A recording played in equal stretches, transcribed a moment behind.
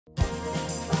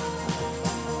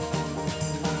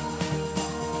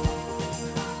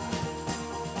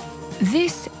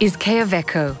This is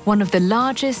Quellaveco, one of the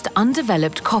largest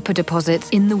undeveloped copper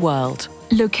deposits in the world.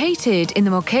 Located in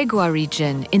the Moquegua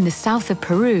region in the south of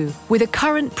Peru, with a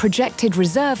current projected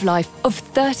reserve life of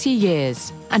 30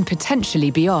 years and potentially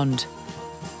beyond.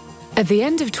 At the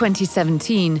end of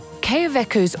 2017,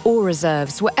 Quellaveco's ore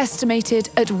reserves were estimated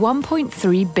at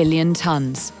 1.3 billion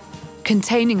tonnes,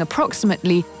 containing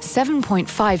approximately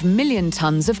 7.5 million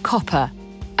tonnes of copper,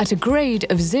 at a grade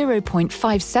of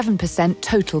 0.57%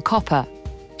 total copper.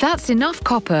 That's enough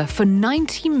copper for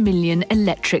 90 million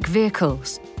electric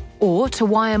vehicles, or to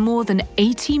wire more than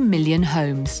 80 million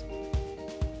homes.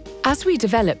 As we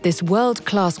develop this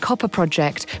world-class copper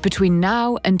project between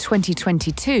now and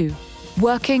 2022,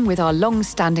 working with our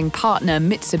long-standing partner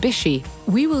Mitsubishi,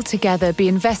 we will together be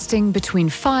investing between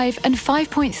 5 and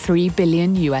 5.3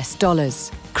 billion US,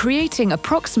 creating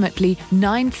approximately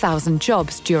 9,000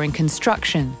 jobs during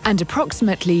construction and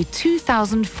approximately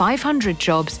 2,500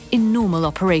 jobs in normal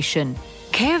operation.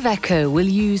 Quellaveco will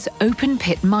use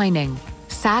open-pit mining,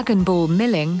 sag and ball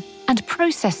milling, and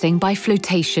processing by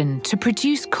flotation to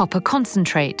produce copper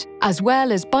concentrate, as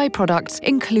well as byproducts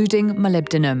including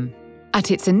molybdenum.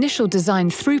 At its initial design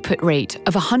throughput rate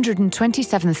of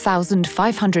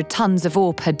 127,500 tonnes of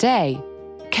ore per day,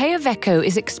 Quellaveco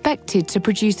is expected to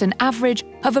produce an average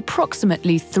of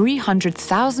approximately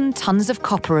 300,000 tonnes of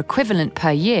copper equivalent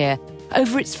per year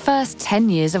over its first 10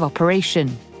 years of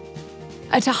operation,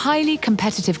 at a highly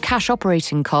competitive cash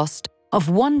operating cost of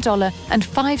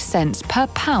 $1.05 per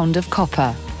pound of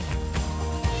copper.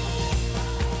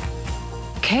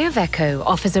 Quellaveco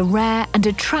offers a rare and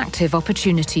attractive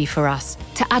opportunity for us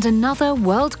to add another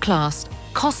world-class,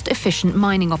 cost-efficient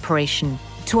mining operation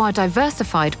to our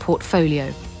diversified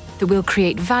portfolio that will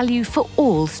create value for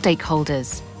all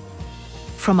stakeholders,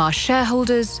 from our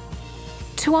shareholders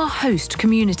to our host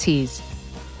communities,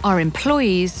 our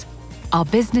employees, our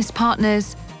business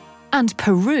partners, and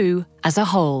Peru as a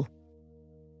whole.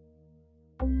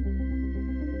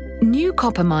 New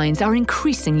copper mines are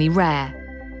increasingly rare,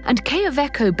 and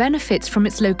Quellaveco benefits from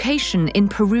its location in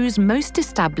Peru's most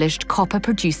established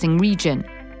copper-producing region,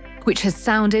 which has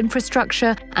sound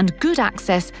infrastructure and good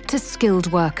access to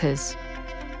skilled workers.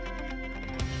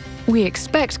 We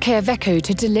expect Quellaveco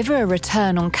to deliver a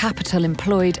return on capital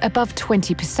employed above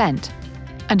 20%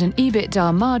 and an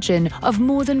EBITDA margin of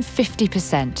more than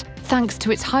 50%, thanks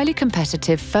to its highly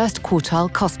competitive first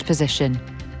quartile cost position.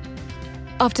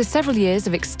 After several years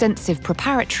of extensive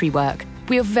preparatory work,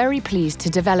 we are very pleased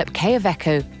to develop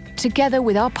Quellaveco together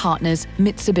with our partners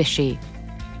Mitsubishi.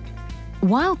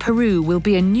 While Peru will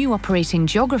be a new operating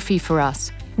geography for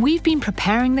us, we've been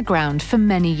preparing the ground for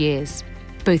many years,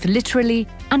 both literally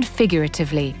and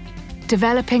figuratively,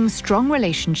 developing strong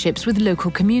relationships with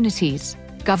local communities,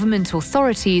 government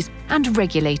authorities, and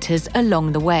regulators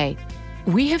along the way.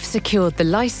 We have secured the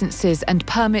licenses and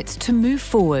permits to move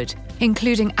forward,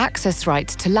 including access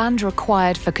rights to land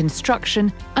required for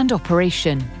construction and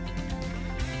operation.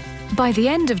 By the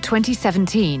end of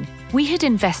 2017, we had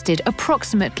invested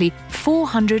approximately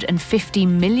 $450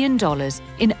 million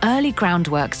in early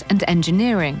groundworks and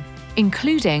engineering,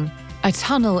 including a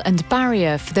tunnel and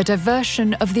barrier for the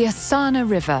diversion of the Asana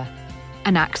River,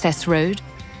 an access road,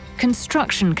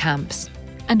 construction camps,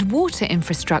 and water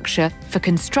infrastructure for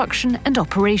construction and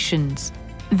operations.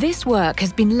 This work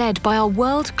has been led by our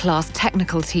world-class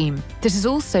technical team that has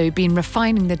also been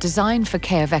refining the design for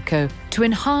Quellaveco to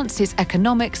enhance its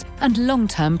economics and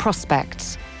long-term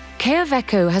prospects.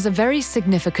 Quellaveco has a very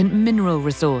significant mineral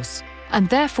resource and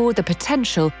therefore the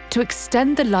potential to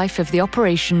extend the life of the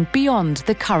operation beyond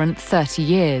the current 30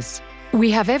 years.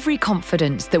 We have every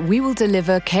confidence that we will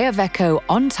deliver Quellaveco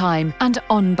on time and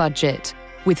on budget,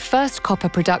 with first copper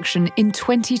production in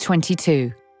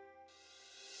 2022.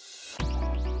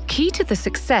 Key to the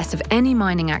success of any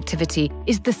mining activity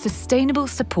is the sustainable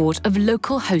support of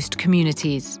local host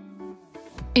communities.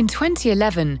 In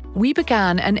 2011, we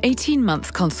began an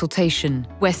 18-month consultation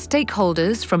where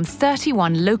stakeholders from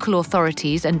 31 local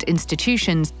authorities and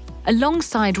institutions,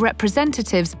 alongside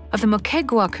representatives of the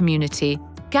Moquegua community,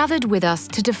 gathered with us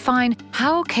to define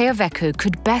how Quellaveco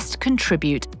could best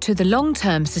contribute to the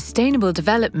long-term sustainable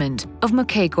development of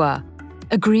Moquegua,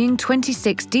 agreeing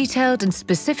 26 detailed and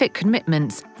specific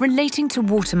commitments relating to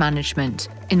water management,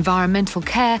 environmental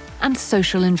care, and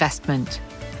social investment.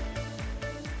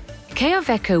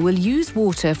 Quellaveco will use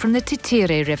water from the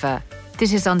Titire River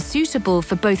that is unsuitable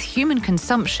for both human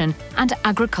consumption and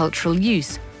agricultural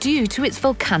use due to its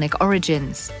volcanic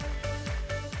origins.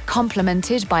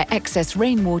 Complemented by excess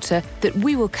rainwater that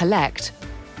we will collect,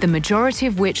 the majority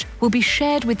of which will be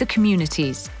shared with the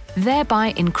communities,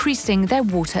 thereby increasing their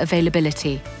water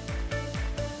availability.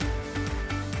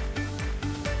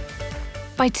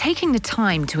 By taking the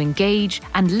time to engage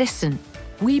and listen,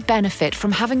 we benefit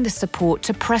from having the support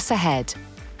to press ahead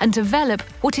and develop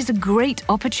what is a great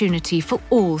opportunity for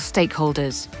all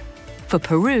stakeholders, for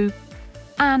Peru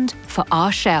and for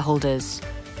our shareholders.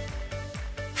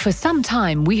 For some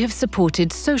time, we have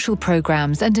supported social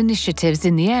programs and initiatives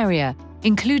in the area,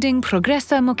 including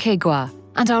Progresa Moquegua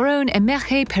and our own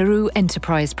Emerge Peru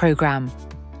Enterprise Program,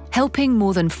 helping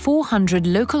more than 400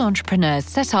 local entrepreneurs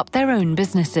set up their own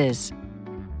businesses.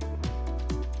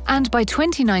 And by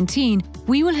 2019,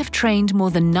 we will have trained more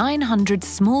than 900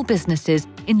 small businesses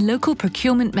in local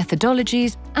procurement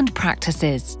methodologies and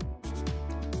practices.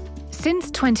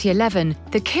 Since 2011,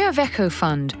 the Quellaveco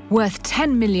Fund, worth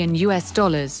 $10 million,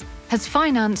 has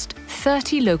financed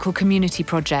 30 local community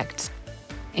projects,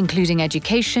 including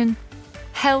education,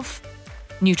 health,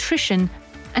 nutrition,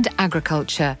 and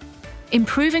agriculture,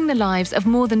 improving the lives of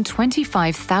more than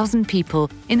 25,000 people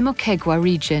in the Moquegua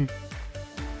region.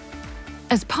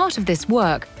 As part of this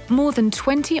work, more than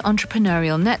 20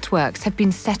 entrepreneurial networks have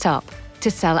been set up to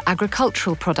sell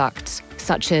agricultural products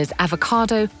such as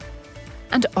avocado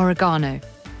and oregano.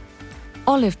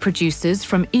 Olive producers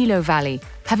from Ilo Valley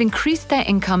have increased their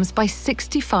incomes by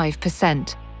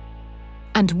 65%.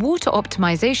 And water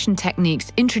optimization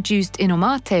techniques introduced in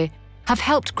Omate have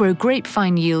helped grow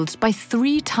grapevine yields by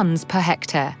 3 tons per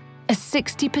hectare, a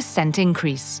 60%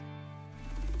 increase.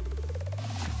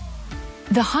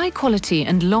 The high quality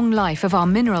and long life of our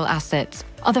mineral assets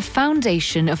are the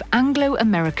foundation of Anglo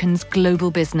American's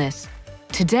global business,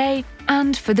 today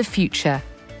and for the future.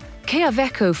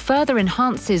 Quellaveco further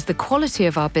enhances the quality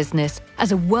of our business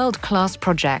as a world-class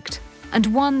project, and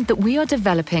one that we are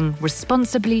developing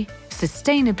responsibly,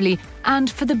 sustainably, and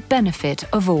for the benefit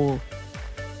of all.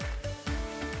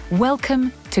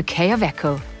 Welcome to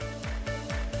Quellaveco.